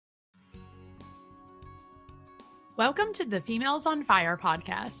Welcome to the Females on Fire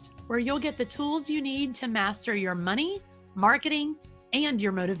podcast, where you'll get the tools you need to master your money, marketing, and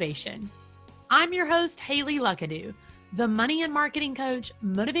your motivation. I'm your host, Haley Luckadoo, the money and marketing coach,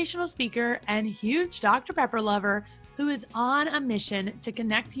 motivational speaker, and huge Dr. Pepper lover who is on a mission to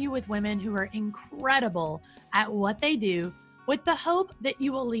connect you with women who are incredible at what they do, with the hope that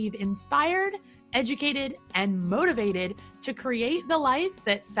you will leave inspired, educated, and motivated to create the life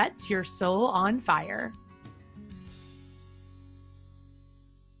that sets your soul on fire.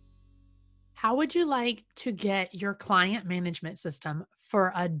 How would you like to get your client management system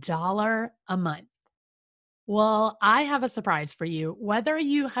for $1 a month? Well, I have a surprise for you. Whether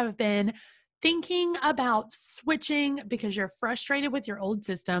you have been thinking about switching because you're frustrated with your old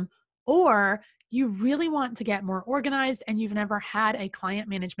system, or you really want to get more organized and you've never had a client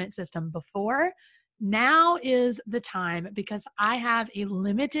management system before, now is the time, because I have a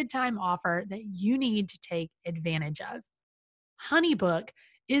limited time offer that you need to take advantage of. HoneyBook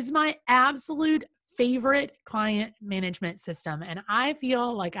is my absolute favorite client management system, and I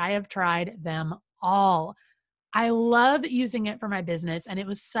feel like I have tried them all. I love using it for my business, and it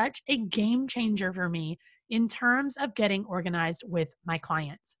was such a game changer for me in terms of getting organized with my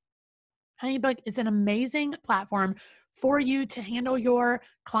clients. HoneyBook is an amazing platform for you to handle your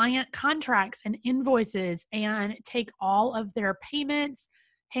client contracts and invoices and take all of their payments,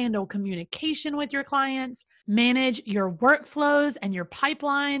 handle communication with your clients, manage your workflows and your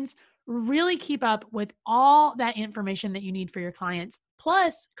pipelines, really keep up with all that information that you need for your clients,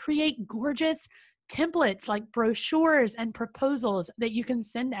 plus create gorgeous templates like brochures and proposals that you can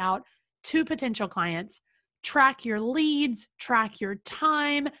send out to potential clients. Track your leads, track your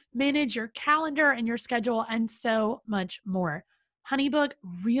time, manage your calendar and your schedule, and so much more. HoneyBook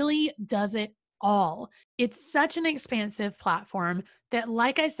really does it all. It's such an expansive platform that,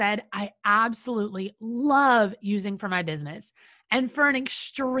 like I said, I absolutely love using for my business. And for an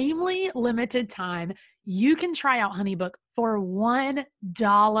extremely limited time, you can try out HoneyBook for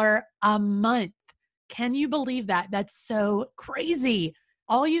 $1 a month. Can you believe that? That's so crazy.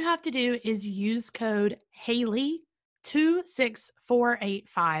 All you have to do is use code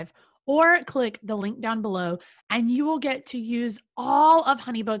Haley26485 or click the link down below, and you will get to use all of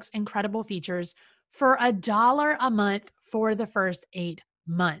HoneyBook's incredible features for $1 a month for the first 8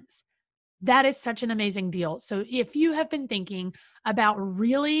 months. That is such an amazing deal. So if you have been thinking about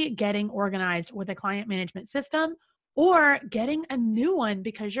really getting organized with a client management system or getting a new one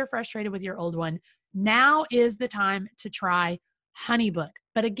because you're frustrated with your old one, now is the time to try HoneyBook.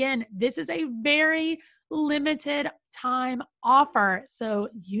 But again, this is a very limited time offer, so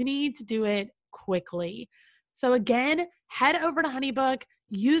you need to do it quickly. So again, head over to HoneyBook,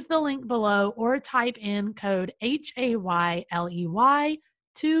 use the link below, or type in code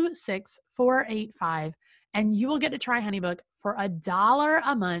HAYLEY26485, and you will get to try HoneyBook for $1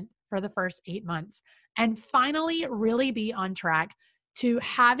 a month for the first 8 months, and finally really be on track to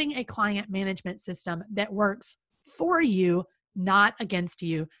having a client management system that works for you, not against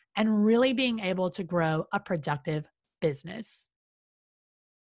you, and really being able to grow a productive business.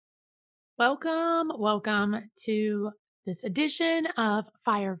 Welcome to this edition of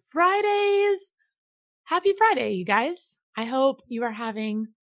Fire Fridays. Happy Friday, you guys. I hope you are having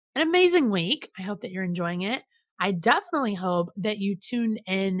an amazing week. I hope that you're enjoying it. I definitely hope that you tuned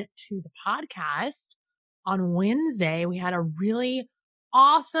in to the podcast on Wednesday. We had a really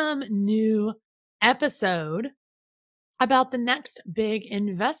awesome new episode about the next big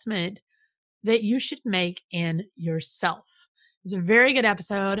investment that you should make in yourself. It was a very good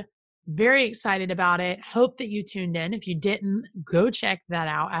episode. Very excited about it. Hope that you tuned in. If you didn't, go check that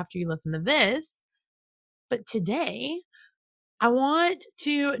out after you listen to this. But today, I want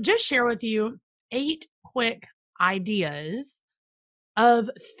to just share with you 8 quick ideas of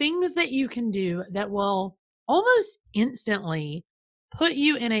things that you can do that will almost instantly put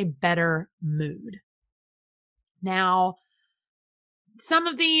you in a better mood. Now, some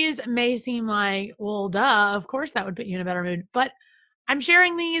of these may seem like, well, duh, of course that would put you in a better mood. But I'm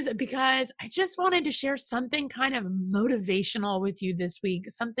sharing these because I just wanted to share something kind of motivational with you this week,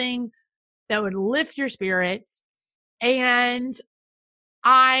 something that would lift your spirits. And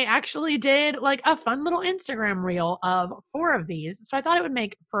I actually did like a fun little Instagram reel of 4 of these. So I thought it would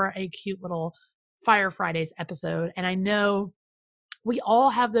make for a cute little Fire Fridays episode. And I know we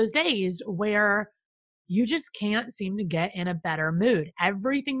all have those days where you just can't seem to get in a better mood.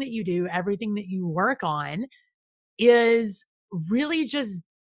 Everything that you do, everything that you work on is really just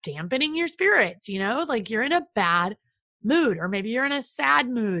dampening your spirits, like you're in a bad mood, or maybe you're in a sad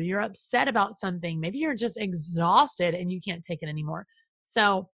mood, you're upset about something, maybe you're just exhausted and you can't take it anymore.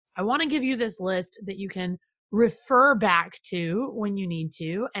 So I want to give you this list that you can refer back to when you need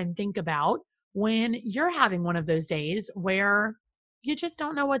to and think about when you're having one of those days where you just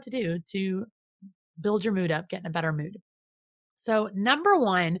don't know what to do to build your mood up, get in a better mood. So, number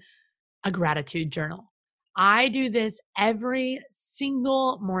one, a gratitude journal. I do this every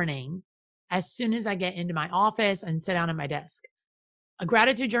single morning as soon as I get into my office and sit down at my desk. A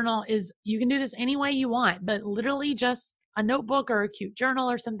gratitude journal is, you can do this any way you want, but literally just a notebook or a cute journal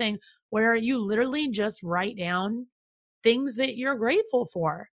or something where you literally just write down things that you're grateful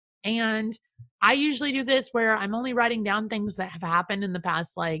for. And I usually do this where I'm only writing down things that have happened in the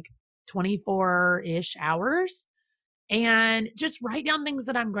past like 24-ish hours, and just write down things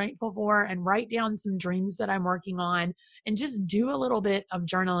that I'm grateful for and write down some dreams that I'm working on and just do a little bit of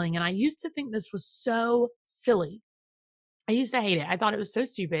journaling. And I used to think this was so silly. I used to hate it. I thought it was so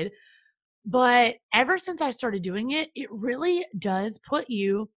stupid. But ever since I started doing it, it really does put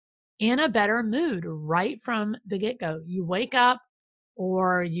you in a better mood right from the get-go. You wake up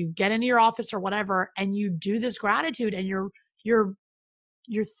or you get into your office or whatever, and you do this gratitude, and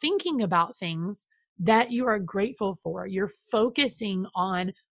you're thinking about things that you are grateful for. You're focusing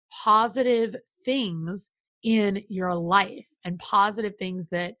on positive things in your life and positive things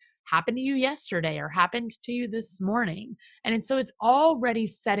that happened to you yesterday or happened to you this morning. And so it's already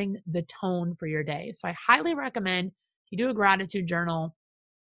setting the tone for your day. So I highly recommend you do a gratitude journal.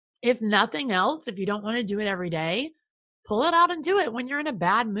 If nothing else, if you don't want to do it every day, pull it out and do it when you're in a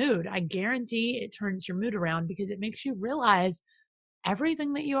bad mood. I guarantee it turns your mood around because it makes you realize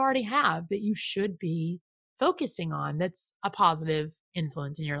everything that you already have that you should be focusing on that's a positive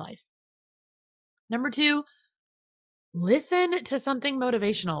influence in your life. Number two, listen to something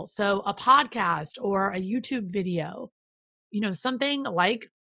motivational. So a podcast or a YouTube video, something like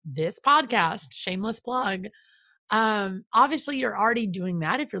this podcast, shameless plug. Obviously you're already doing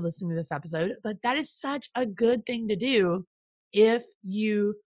that if you're listening to this episode, but that is such a good thing to do if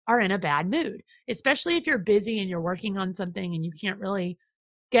you are in a bad mood, especially if you're busy and you're working on something and you can't really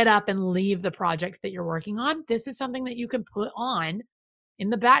get up and leave the project that you're working on. This is something that you can put on in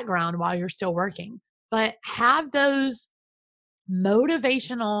the background while you're still working. But have those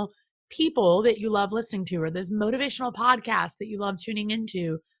motivational people that you love listening to, or those motivational podcasts that you love tuning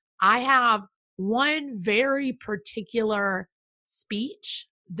into. I have one very particular speech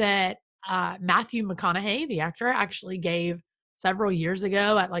that Matthew McConaughey, the actor, actually gave several years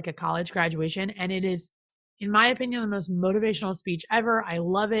ago at like a college graduation. And it is, in my opinion, the most motivational speech ever. I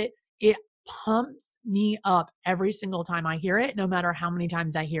love it. It pumps me up every single time I hear it, no matter how many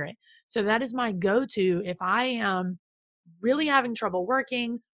times I hear it. So that is my go-to if I am really having trouble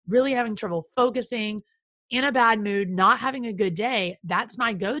working, really having trouble focusing, in a bad mood, not having a good day. That's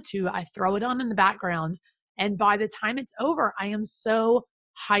my go-to. I throw it on in the background. And by the time it's over, I am so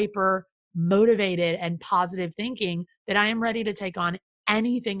hyper motivated and positive thinking that I am ready to take on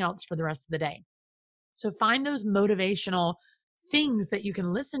anything else for the rest of the day. So find those motivational things that you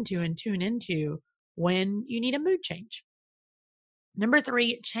can listen to and tune into when you need a mood change. Number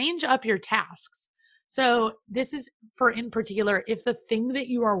three, change up your tasks. So this is for, in particular, if the thing that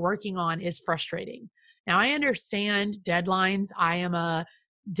you are working on is frustrating. Now, I understand deadlines. I am a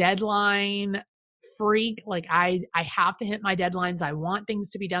deadline freak. Like I have to hit my deadlines. I want things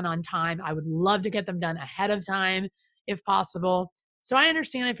to be done on time. I would love to get them done ahead of time if possible. So I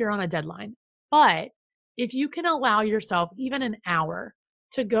understand if you're on a deadline, but if you can allow yourself even an hour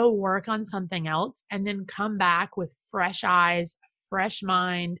to go work on something else and then come back with fresh eyes, fresh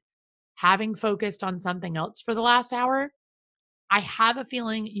mind, having focused on something else for the last hour, I have a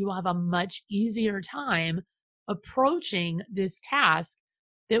feeling you will have a much easier time approaching this task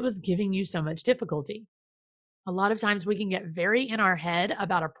that was giving you so much difficulty. A lot of times we can get very in our head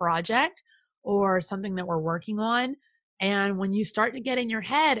about a project or something that we're working on. And when you start to get in your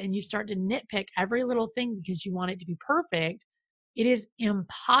head and you start to nitpick every little thing because you want it to be perfect, it is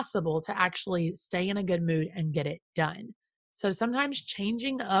impossible to actually stay in a good mood and get it done. So sometimes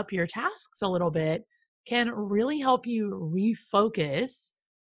changing up your tasks a little bit can really help you refocus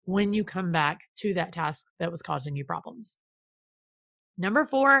when you come back to that task that was causing you problems. Number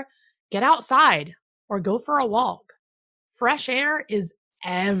four, get outside or go for a walk. Fresh air is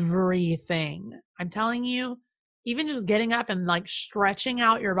everything. I'm telling you, even just getting up and like stretching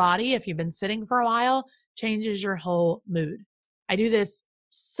out your body, if you've been sitting for a while, changes your whole mood. I do this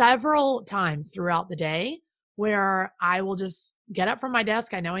several times throughout the day where I will just get up from my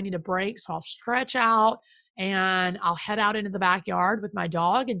desk. I know I need a break, so I'll stretch out and I'll head out into the backyard with my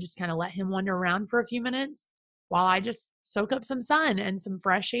dog and just kind of let him wander around for a few minutes while I just soak up some sun and some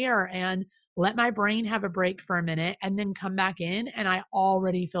fresh air and let my brain have a break for a minute and then come back in. And I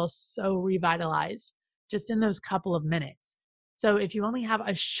already feel so revitalized just in those couple of minutes. So if you only have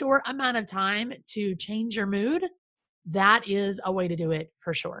a short amount of time to change your mood, that is a way to do it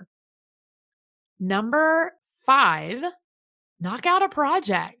for sure. Number 5, knock out a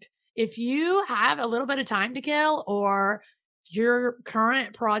project. If you have a little bit of time to kill or your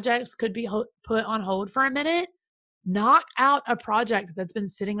current projects could be put on hold for a minute, knock out a project that's been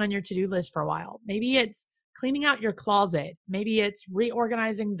sitting on your to-do list for a while. Maybe it's cleaning out your closet. Maybe it's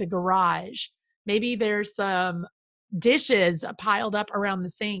reorganizing the garage. Maybe there's some dishes piled up around the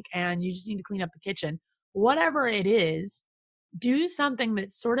sink and you just need to clean up the kitchen. Whatever it is, do something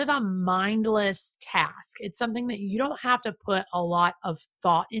that's sort of a mindless task. It's something that you don't have to put a lot of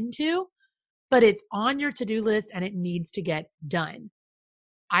thought into, but it's on your to-do list and it needs to get done.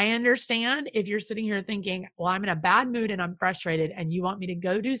 I understand if you're sitting here thinking, well, I'm in a bad mood and I'm frustrated, and you want me to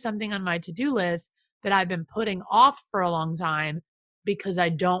go do something on my to-do list that I've been putting off for a long time because I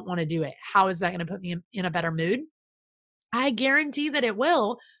don't want to do it. How is that going to put me in a better mood? I guarantee that it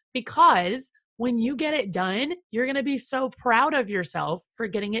will, because when you get it done, you're going to be so proud of yourself for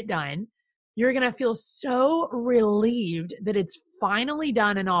getting it done. You're going to feel so relieved that it's finally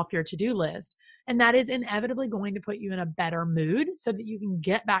done and off your to-do list. And that is inevitably going to put you in a better mood so that you can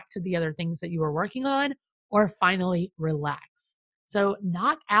get back to the other things that you were working on or finally relax. So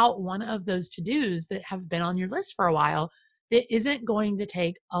knock out one of those to-dos that have been on your list for a while that isn't going to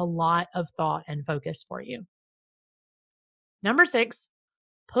take a lot of thought and focus for you. Number 6,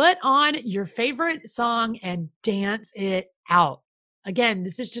 put on your favorite song and dance it out. Again,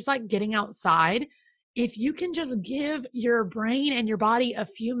 this is just like getting outside. If you can just give your brain and your body a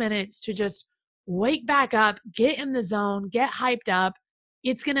few minutes to just wake back up, get in the zone, get hyped up,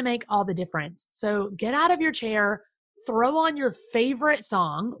 it's going to make all the difference. So get out of your chair, throw on your favorite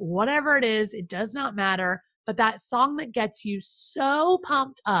song, whatever it is, it does not matter, but that song that gets you so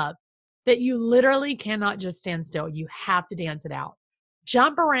pumped up that you literally cannot just stand still. You have to dance it out.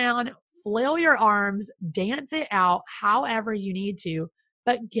 Jump around, flail your arms, dance it out however you need to,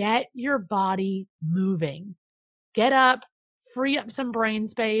 but get your body moving. Get up, free up some brain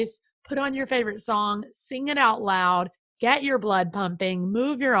space, put on your favorite song, sing it out loud, get your blood pumping,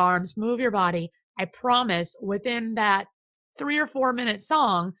 move your arms, move your body. I promise within that 3 or 4 minute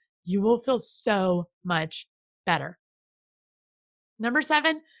song, you will feel so much better. Number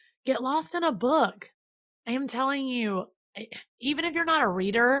 7, get lost in a book. I am telling you, even if you're not a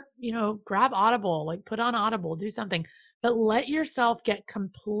reader, grab Audible, like put on Audible, do something, but let yourself get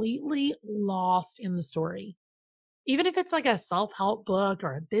completely lost in the story. Even if it's like a self-help book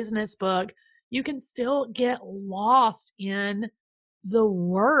or a business book, you can still get lost in the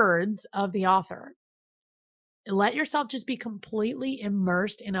words of the author. Let yourself just be completely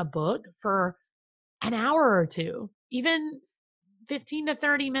immersed in a book for an hour or two, even 15 to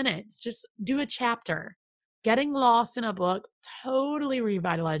 30 minutes. Just do a chapter. Getting lost in a book totally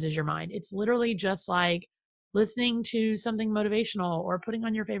revitalizes your mind. It's literally just like listening to something motivational or putting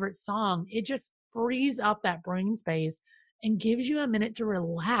on your favorite song. It just frees up that brain space and gives you a minute to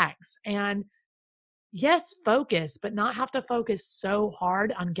relax and, yes, focus, but not have to focus so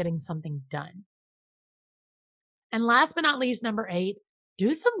hard on getting something done. And last but not least, number 8,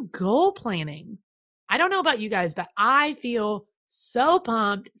 do some goal planning. I don't know about you guys, but I feel so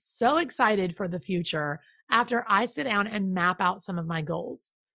pumped, so excited for the future after I sit down and map out some of my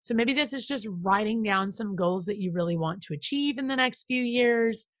goals. So maybe this is just writing down some goals that you really want to achieve in the next few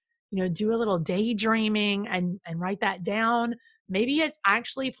years. Do a little daydreaming and write that down. Maybe it's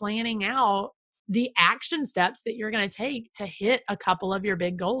actually planning out the action steps that you're going to take to hit a couple of your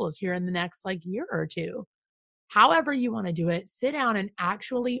big goals here in the next year or two. However you want to do it, sit down and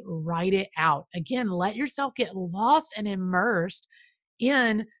actually write it out. Again, let yourself get lost and immersed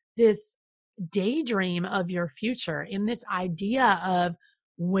in this daydream of your future, in this idea of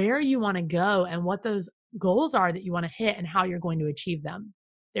where you want to go and what those goals are that you want to hit and how you're going to achieve them.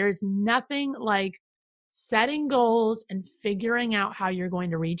 There's nothing like setting goals and figuring out how you're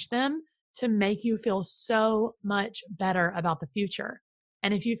going to reach them to make you feel so much better about the future.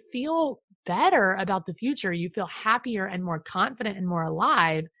 And if you feel better about the future, you feel happier and more confident and more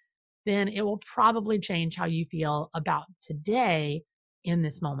alive, then it will probably change how you feel about today in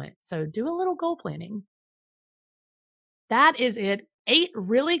this moment. So do a little goal planning. That is it. 8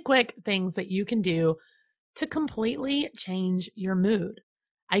 really quick things that you can do to completely change your mood.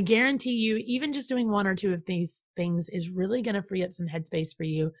 I guarantee you, even just doing 1 or 2 of these things is really going to free up some headspace for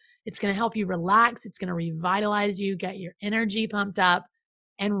you. It's going to help you relax. It's going to revitalize you, get your energy pumped up,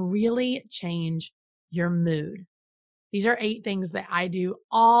 and really change your mood. These are 8 things that I do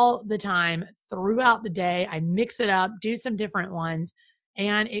all the time throughout the day. I mix it up, do some different ones,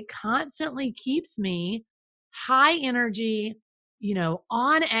 And it constantly keeps me high energy,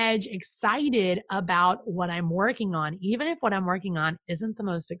 on edge, excited about what I'm working on, even if what I'm working on isn't the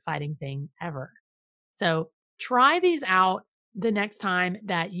most exciting thing ever. So try these out the next time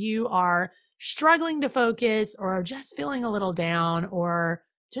that you are struggling to focus or just feeling a little down or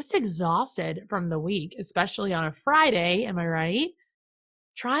just exhausted from the week, especially on a Friday. Am I right?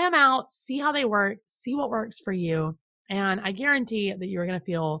 Try them out, see how they work, see what works for you. And I guarantee that you're going to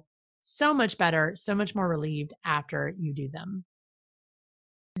feel so much better, so much more relieved after you do them.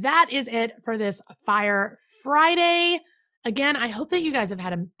 That is it for this Fire Friday. Again, I hope that you guys have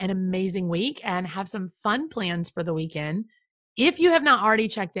had an amazing week and have some fun plans for the weekend. If you have not already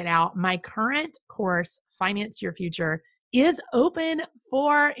checked it out, my current course, Finance Your Future, is open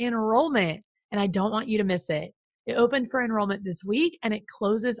for enrollment, and I don't want you to miss it. It opened for enrollment this week and it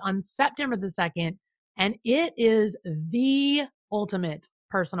closes on September the 2nd, and it is the ultimate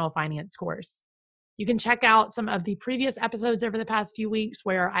personal finance course. You can check out some of the previous episodes over the past few weeks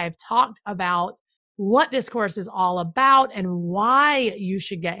where I've talked about what this course is all about and why you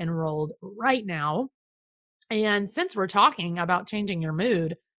should get enrolled right now. And since we're talking about changing your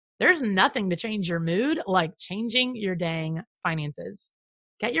mood, there's nothing to change your mood like changing your dang finances.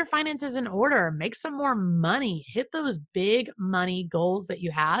 Get your finances in order, make some more money, hit those big money goals that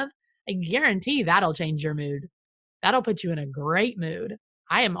you have. I guarantee that'll change your mood. That'll put you in a great mood.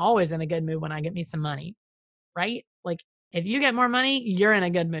 I am always in a good mood when I get me some money, right? Like if you get more money, you're in a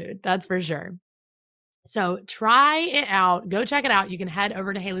good mood. That's for sure. So try it out. Go check it out. You can head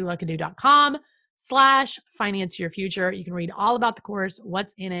over to HaleyLuckadoo.com/finance your future. You can read all about the course,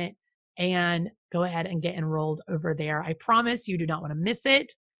 what's in it, and go ahead and get enrolled over there. I promise you do not want to miss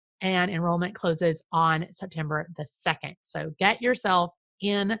it. And enrollment closes on September the 2nd. So get yourself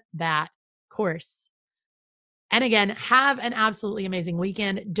in that course. And again, have an absolutely amazing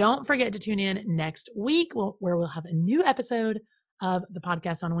weekend. Don't forget to tune in next week where we'll have a new episode of the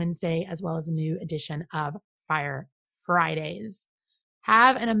podcast on Wednesday, as well as a new edition of Fire Fridays.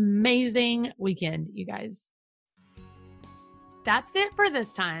 Have an amazing weekend, you guys. That's it for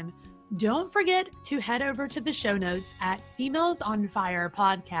this time. Don't forget to head over to the show notes at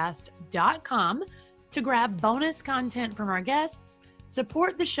femalesonfirepodcast.com to grab bonus content from our guests,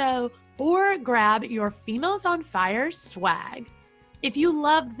 support the show, or grab your Females on Fire swag. If you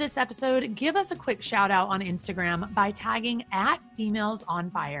loved this episode, give us a quick shout out on Instagram by tagging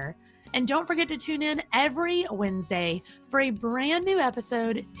 @FemalesOnFire. And don't forget to tune in every Wednesday for a brand new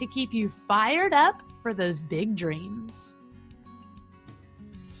episode to keep you fired up for those big dreams.